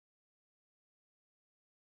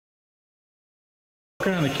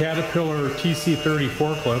Working on the Caterpillar TC30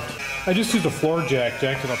 forklift. I just used a floor jack,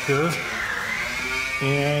 jacked it up here,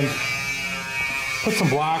 and put some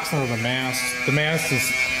blocks under the mast. The mast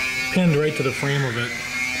is pinned right to the frame of it.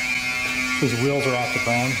 These wheels are off the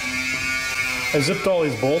ground. I zipped all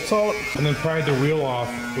these bolts out and then pried the wheel off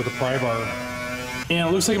with a pry bar. And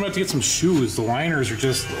it looks like I'm about to get some shoes. The liners are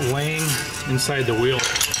just laying inside the wheel.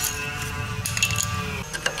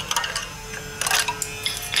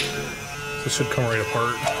 This should come right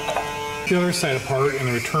apart. The other side apart, and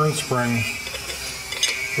the return spring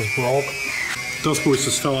was broke. Dust boost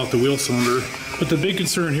just fell off the wheel cylinder. But the big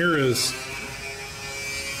concern here is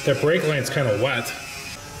that brake line's kind of wet.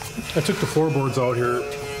 I took the floorboards out here.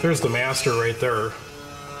 There's the master right there.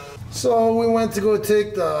 So we went to go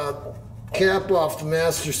take the cap off the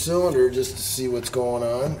master cylinder just to see what's going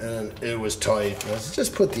on, and it was tight. I said,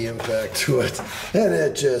 just put the impact to it, and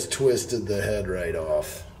it just twisted the head right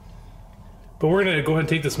off. But we're gonna go ahead and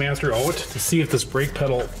take this master out to see if this brake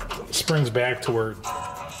pedal springs back to where it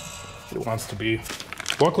wants to be.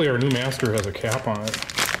 Luckily our new master has a cap on it.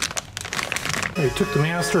 I took the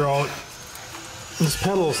master out. This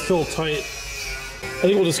pedal is still tight. I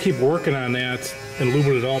think we'll just keep working on that and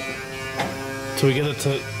lubing it up until we get it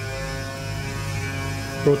to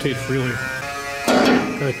rotate freely.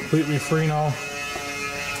 Got it completely free now.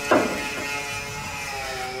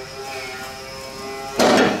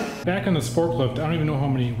 Back on this forklift, I don't even know how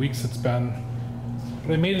many weeks it's been,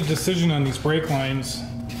 but I made a decision on these brake lines.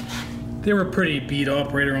 They were pretty beat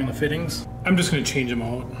up right around the fittings. I'm just going to change them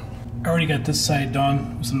out. I already got this side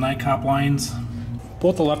done with some NICOP lines.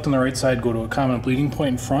 Both the left and the right side go to a common bleeding point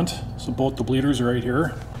in front, so both the bleeders are right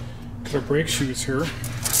here. Got our brake shoes here.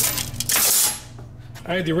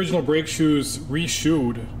 I had the original brake shoes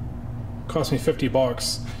reshoed. Cost me 50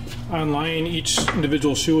 bucks. Online, each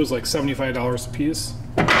individual shoe was like $75 a piece.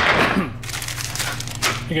 I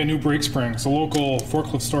got new brake springs. The local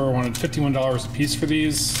forklift store wanted $51 a piece for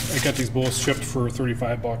these. I got these both shipped for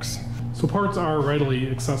 35 bucks. So parts are readily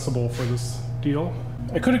accessible for this deal.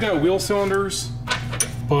 I could have got wheel cylinders,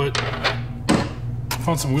 but I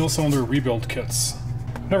found some wheel cylinder rebuild kits.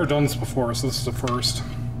 I've never done this before, so this is the first.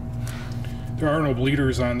 There are no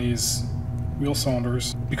bleeders on these wheel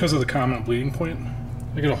cylinders because of the common bleeding point.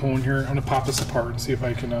 I got a hone here. I'm gonna pop this apart and see if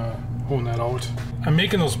I can hone that out. I'm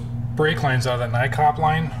making those brake lines out of that NICOP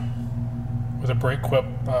line with a brake quip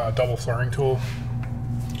double flaring tool.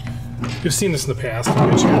 You've seen this in the past on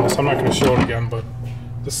my channel, so I'm not going to show it again, but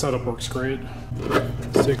the setup works great.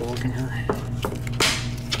 Let's take a look in here.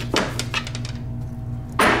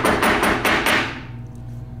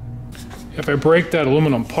 If I break that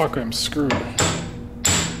aluminum puck, I'm screwed.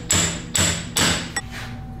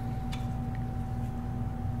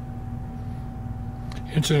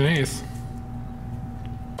 Inch and an eighth.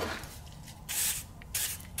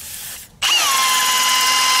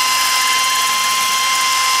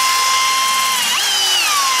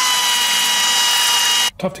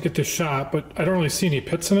 Tough to get this shot, but I don't really see any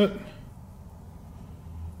pits in it. I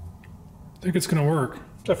think it's going to work.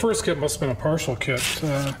 That first kit must have been a partial kit.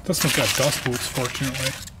 This one's got dust boots,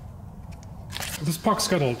 fortunately. This puck's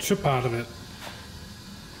got a chip out of it.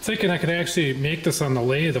 I'm thinking I could actually make this on the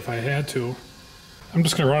lathe if I had to. I'm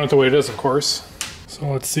just going to run it the way it is, of course. So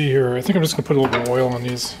let's see here. I think I'm just going to put a little bit of oil on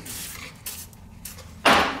these.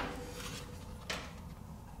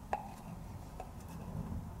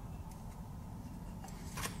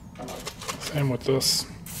 Same with this.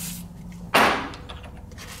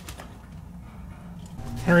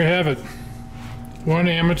 There you have it. One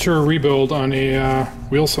amateur rebuild on a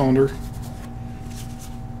wheel cylinder.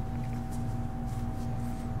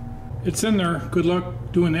 It's in there. Good luck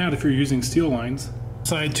doing that if you're using steel lines.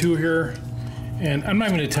 Side 2 here, and I'm not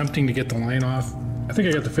even attempting to get the line off. I think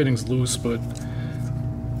I got the fittings loose, but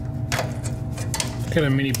I got a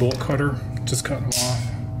mini bolt cutter, just cutting them off.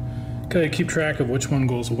 Gotta keep track of which one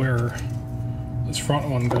goes where. This front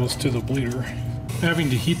one goes to the bleeder. I'm having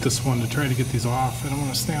to heat this one to try to get these off. I don't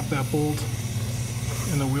want to snap that bolt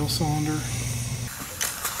in the wheel cylinder.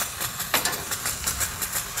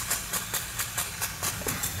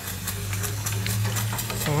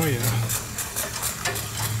 Oh yeah.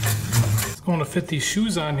 It's going to fit these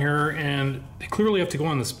shoes on here, and they clearly have to go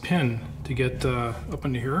on this pin to get up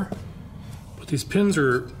into here. But these pins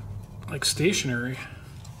are like stationary.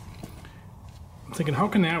 I'm thinking, how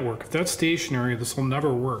can that work? If that's stationary, this will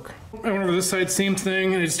never work. I went over this side, same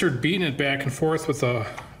thing, and I just started beating it back and forth with a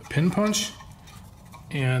pin punch.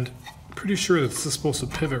 And I'm pretty sure that this is supposed to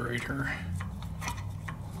pivot right here.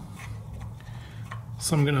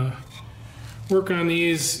 So I'm gonna work on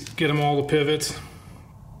these, get them all to pivot.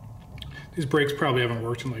 These brakes probably haven't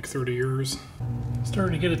worked in like 30 years.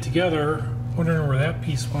 Starting to get it together, wondering where that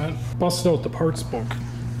piece went. Busted out the parts book.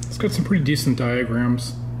 It's got some pretty decent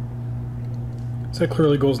diagrams. So that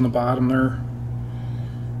clearly goes in the bottom there.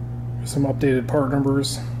 There's some updated part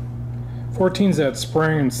numbers. 14's that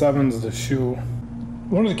spring and 7's the shoe.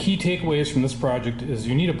 One of the key takeaways from this project is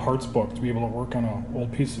you need a parts book to be able to work on an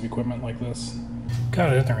old piece of equipment like this.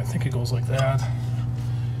 Got it in there, I think it goes like that.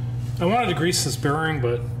 I wanted to grease this bearing,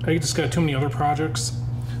 but I just got too many other projects,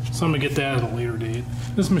 so I'm gonna get that at a later date.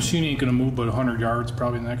 This machine ain't gonna move but 100 yards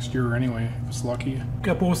probably next year anyway, if it's lucky.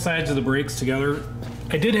 Got both sides of the brakes together.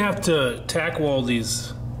 I did have to tack weld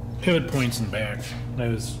these pivot points in the back. I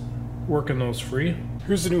was working those free.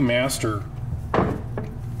 Here's the new master.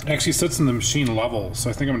 It actually sits in the machine level, so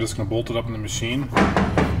I think I'm just gonna bolt it up in the machine.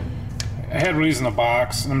 I had one of these in the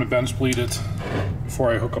box, and I'm gonna bench bleed it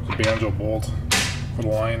before I hook up the banjo bolt for the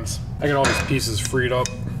lines. I got all these pieces freed up.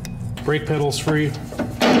 Brake pedal's free.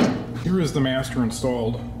 Here is the master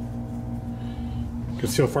installed. You can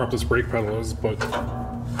see how far up this brake pedal is, but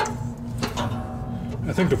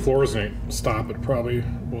I think the floor is gonna stop it probably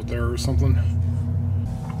about there or something.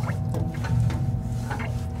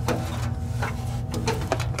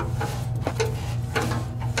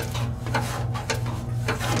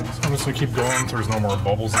 So I'm just gonna keep going until there's no more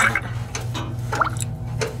bubbles in it.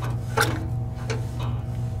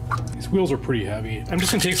 These wheels are pretty heavy. I'm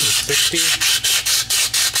just gonna take some 60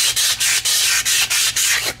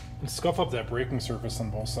 and scuff up that braking surface on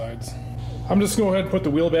both sides. I'm just gonna go ahead and put the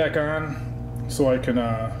wheel back on so I can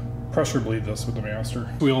pressure bleed this with the master.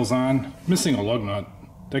 Wheel's on. Missing a lug nut.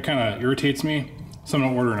 That kind of irritates me, so I'm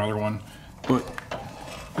gonna order another one. But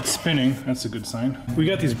it's spinning, that's a good sign. We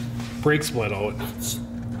got these brakes bled out.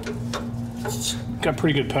 Got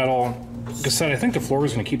pretty good pedal. Like I said, I think the floor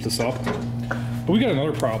is gonna keep this up. But we got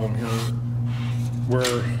another problem here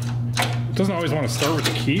where it doesn't always want to start with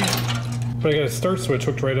the key. But I got a start switch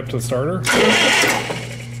hooked right up to the starter.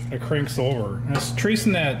 It cranks over. And it's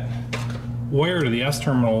tracing that wire to the S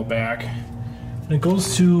terminal back. And it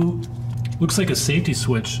goes to, looks like a safety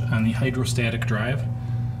switch on the hydrostatic drive.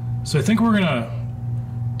 So I think we're gonna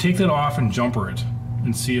take that off and jumper it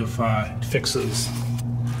and see if it fixes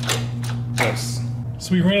this.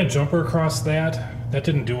 So we ran a jumper across that. That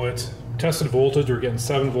didn't do it. Tested voltage, we're getting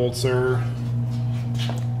 7 volts there.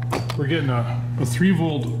 We're getting a 3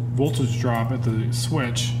 volt voltage drop at the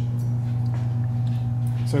switch.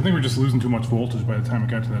 So I think we're just losing too much voltage by the time it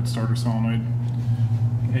got to that starter solenoid.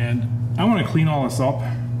 And I want to clean all this up,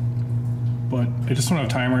 but I just don't have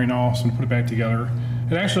time right now, so I'm going to put it back together.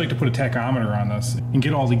 I'd actually like to put a tachometer on this and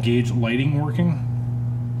get all the gauge lighting working.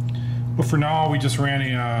 But for now, we just ran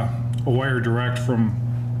a wire direct from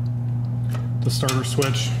the starter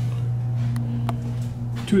switch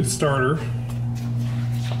to the starter.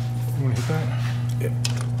 You want to hit that? Yep.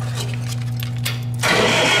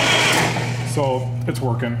 So it's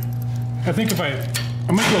working. I think if I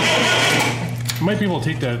might be able to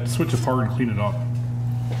take that switch apart and clean it up.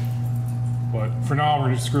 But for now,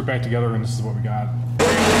 we're just screw it back together, and this is what we got.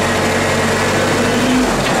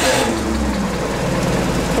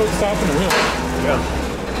 So it's stopping the wheel. Yeah.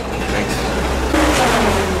 Thanks.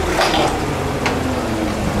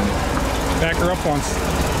 Back her up once.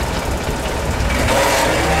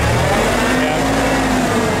 Yeah.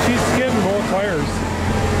 She's skidding both tires.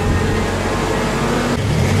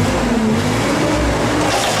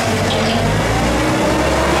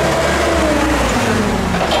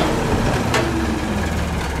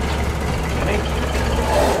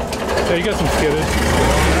 Yeah, you got some skidded.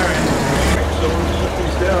 Alright. So we'll put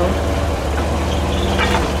these down.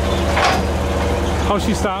 How's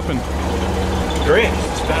she stopping? Great.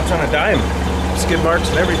 Stops on a dime. Skid marks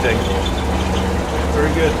and everything.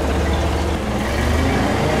 Very good.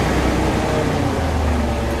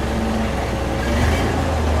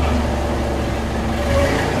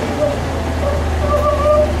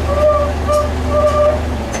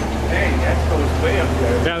 Hey, that goes way up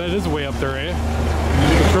there. Yeah, that is way up there, eh?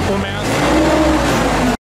 The triple mass.